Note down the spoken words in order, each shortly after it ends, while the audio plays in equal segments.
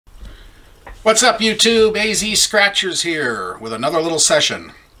What's up, YouTube? AZ Scratchers here with another little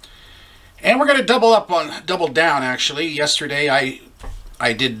session, and we're going to double down. Actually, yesterday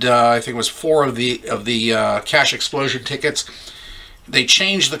I did I think it was 4 of the Cash Explosion tickets. They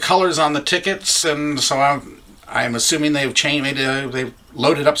changed the colors on the tickets, and so I'm assuming they've changed. They've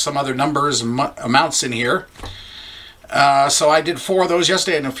loaded up some other numbers and amounts in here. So I did 4 of those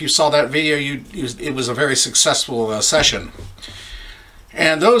yesterday, and if you saw that video, it was a very successful session.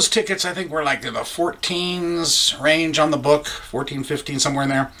 And those tickets, I think, were like in the 14s range on the book, 14, 15, somewhere in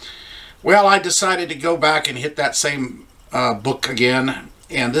there. Well, I decided to go back and hit that same book again,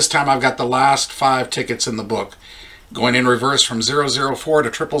 and this time I've got the last 5 tickets in the book, going in reverse from 004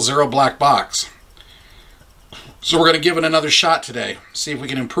 to 000 black box. So we're going to give it another shot today, see if we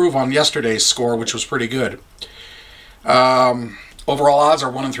can improve on yesterday's score, which was pretty good. Overall odds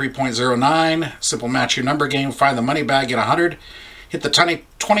are 1 in 3.09. Simple match your number game. Find the money bag, get 100. Hit the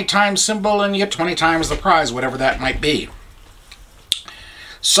 20 times symbol and you get 20 times the prize, whatever that might be.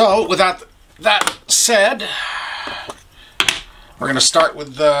 So, without that said, we're going to start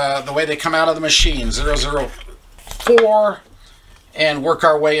with the way they come out of the machine, 004, and work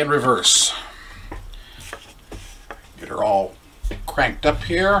our way in reverse. Get her all cranked up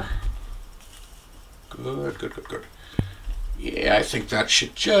here. Good, good, good, good. Yeah, I think that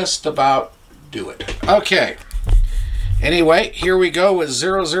should just about do it. Okay. Anyway, here we go with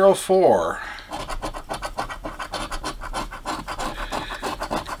 004.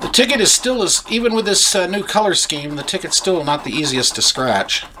 The ticket is still, even with this new color scheme, the ticket's still not the easiest to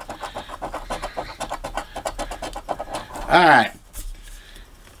scratch. Alright.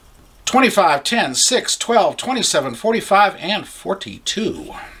 25, 10, 6, 12, 27, 45, and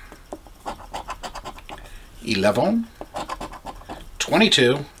 42. 11,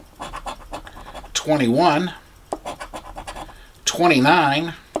 22, 21,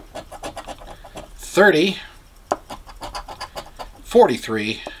 29, 30,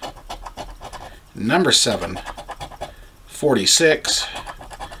 43, number 7, 46,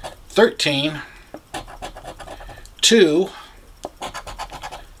 13, 2,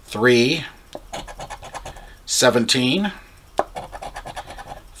 3, 17,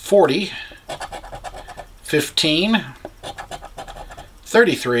 40, 15,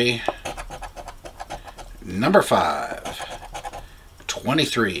 33, number 5,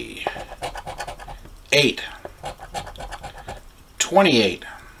 23, 8, 28,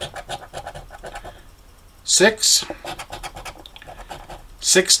 6,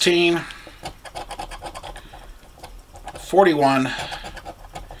 16, 41,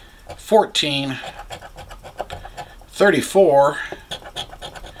 14, 34,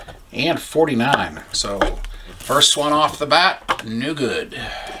 and 49. So, first one off the bat, no good.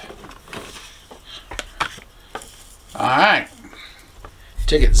 Alright.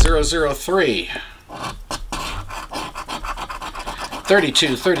 Ticket 003.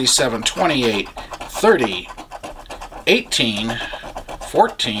 32, 37, 28, 30, 18,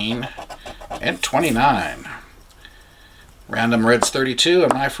 14, and 29. Random reds 32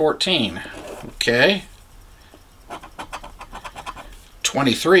 and my 14. Okay.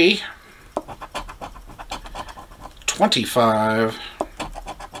 23, 25,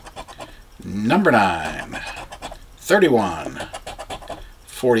 number 9, 31,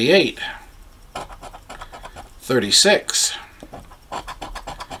 48, 36,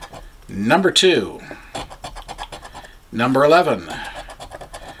 number 2, number 11,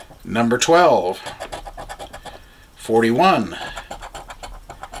 number 12, 41,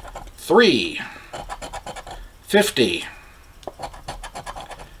 3, 50,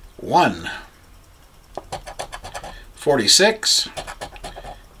 1, 46,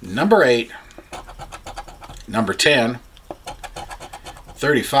 number 8, number 10,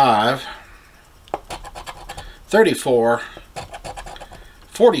 35, 34,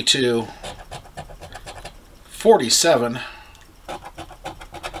 42, 47,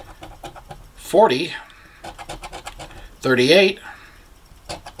 40, 38,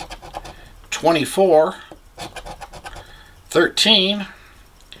 24, 13,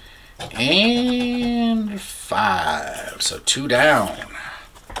 and 5. So 2 down.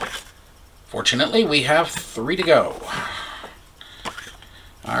 Fortunately, we have 3 to go.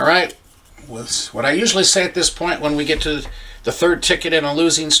 Alright, with what I usually say at this point when we get to the 3rd ticket in a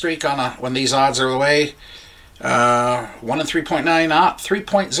losing streak when these odds are away, 1 in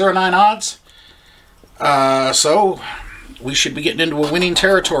 3.09 odds. So we should be getting into a winning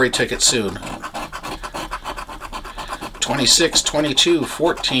territory ticket soon. 26, 22,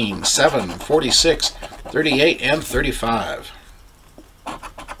 14, 7, 46, 38, and 35.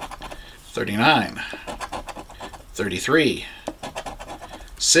 39, 33,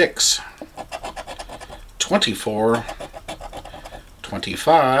 6, 24,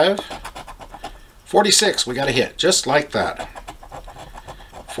 25, 46. We got a hit, just like that.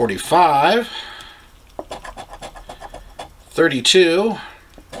 45, 32,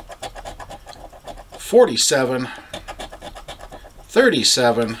 47,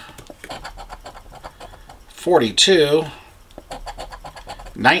 37, 42,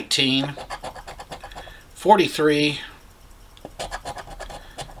 19, 43,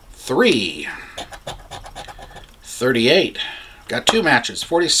 3, 38. Got two matches,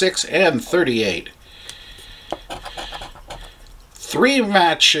 46 and 38. 3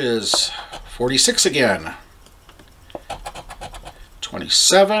 matches, 46 again.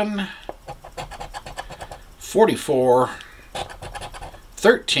 27, 44,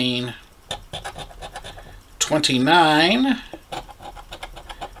 13, 29,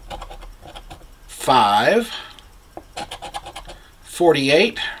 5,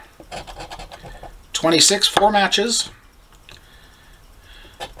 48, 26, 4 matches,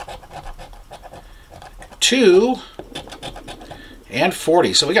 2, and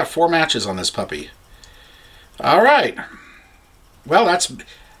 40. So we got 4 matches on this puppy. All right. Well,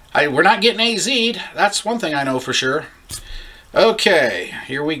 we're not getting AZ'd. That's one thing I know for sure. Okay,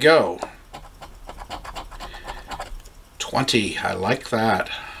 here we go. 20. I like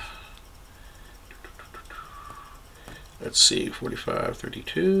that. Let's see. 45,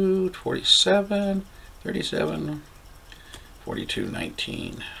 32, 47, 37, 42,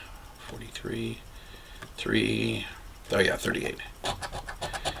 19, 43, 3. Oh yeah, 38.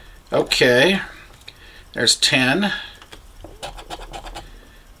 Okay. There's 10.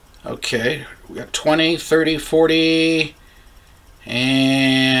 Okay. We got 20, 30, 40.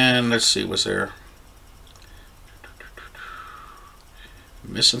 And let's see, was there...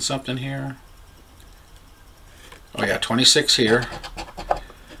 missing something here? Oh yeah, 26 here.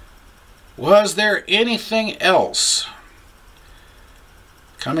 Was there anything else?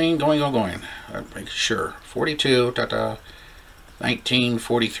 Coming, going, going. Make sure. 42, 19,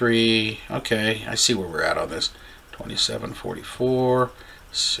 43. Okay, I see where we're at on this. 27, 44,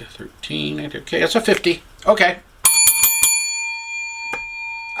 13. Okay, that's a 50. Okay.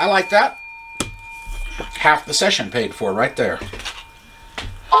 I like that. Half the session paid for right there.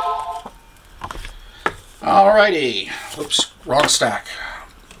 Alrighty. Oops, wrong stack.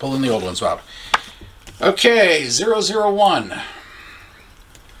 Pulling the old ones out. Okay, 001.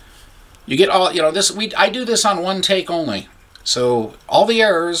 You get all, you know, this, I do this on one take only. So all the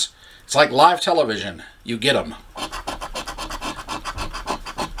errors, it's like live television. You get them.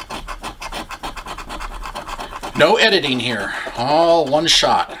 No editing here. All one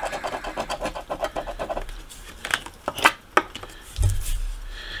shot.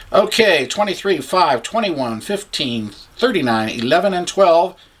 Okay, 23, 5, 21, 15, 39, 11, and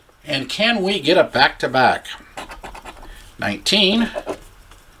 12. And can we get a back-to-back? 19,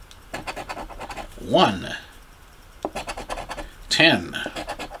 1, 10,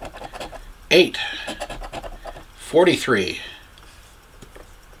 8, 43,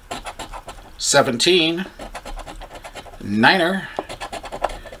 17, 9er,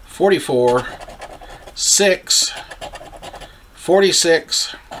 44, 6,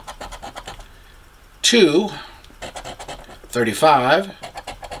 46, 2, 35,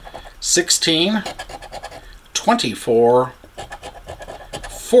 16, 24,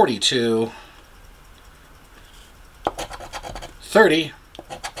 42, 30,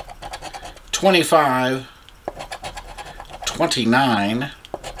 25, 29,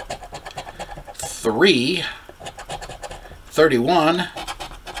 3, 31,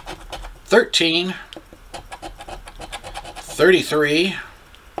 13, 33,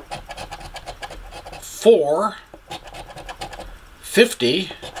 4,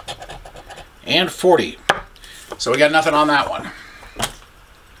 50, and 40. So we got nothing on that one.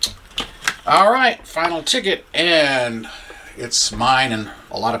 All right, final ticket, and it's mine and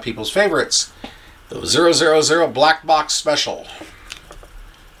a lot of people's favorites. The 000 Black Box Special.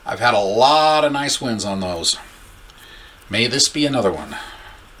 I've had a lot of nice wins on those. May this be another one.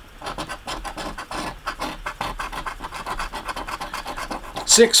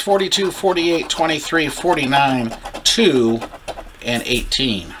 Six, 42, 48, 23, 49, 2, and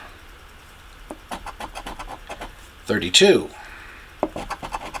 18. 32,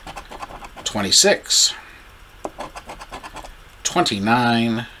 26,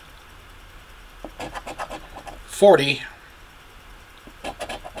 29, 40,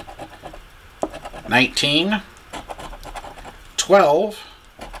 19, 12,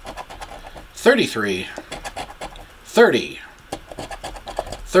 33, 30,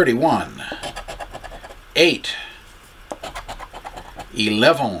 31, 8,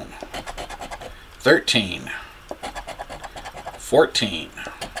 11, 13, 14,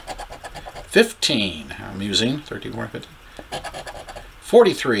 15, I'm using 13, 14, 15,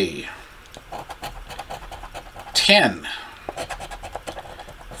 43, 10,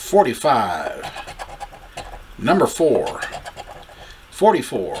 45, number 4,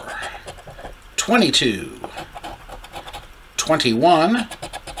 44, 22, 21,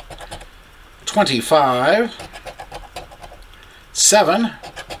 25, 7,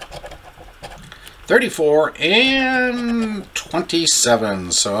 34, and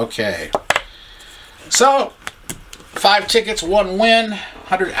 27. So, okay. So, 5 tickets, 1 win,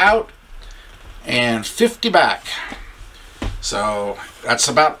 100 out, and 50 back. So, that's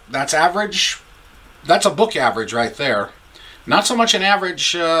average. That's a book average right there. Not so much an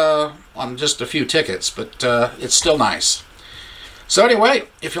average on just a few tickets, but it's still nice. So anyway,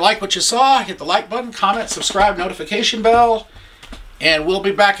 if you like what you saw, hit the like button, comment, subscribe, notification bell, and we'll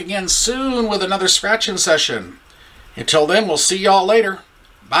be back again soon with another scratching session. Until then, we'll see y'all later.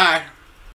 Bye.